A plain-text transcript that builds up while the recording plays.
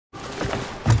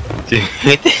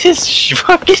Dude, this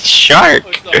fucking shark!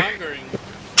 What's the hungering?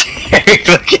 Dude,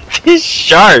 look at this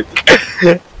shark!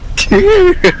 Dude!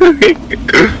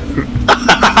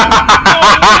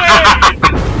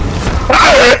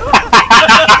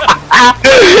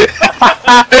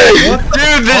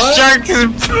 Dude, the shark is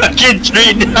fucking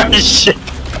treating our ship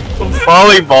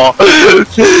volleyball.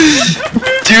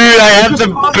 Dude, I had the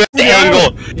best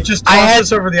angle. You just tossed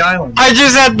us over the island. I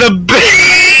just had the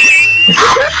best.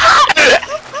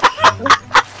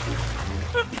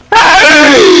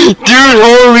 Dude,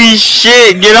 holy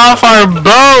shit! Get off our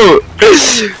boat,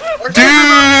 dude.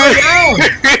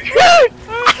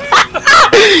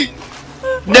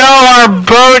 No, our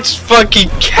boat's fucking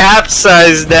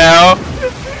capsized now.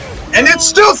 And it's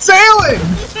still sailing!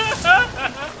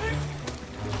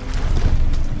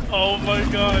 Oh my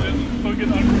god, this is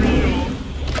fucking unreal.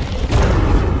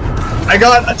 I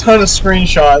got a ton of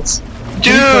screenshots.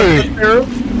 Dude!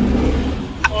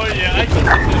 Oh yeah, I can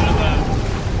consider that.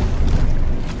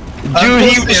 Dude,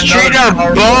 he was treating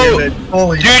our boat!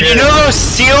 Holy Dude, shit. you know those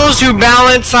seals who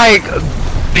balance like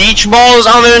beach balls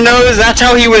on their nose? That's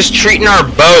how he was treating our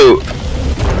boat.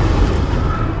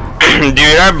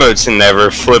 Dude, our boat's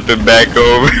never flipping back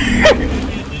over.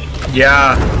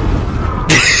 Yeah.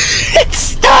 It's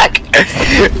stuck!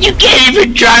 You can't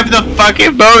even drive the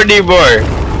fucking boat anymore!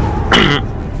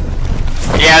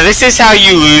 Yeah, this is how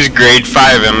you lose grade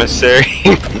 5 emissary.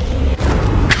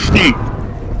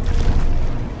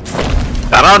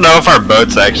 I don't know if our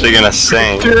boat's actually gonna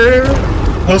sink.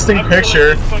 Posting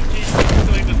picture.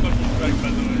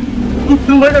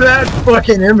 Look at that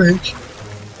fucking image.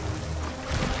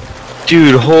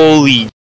 Dude, holy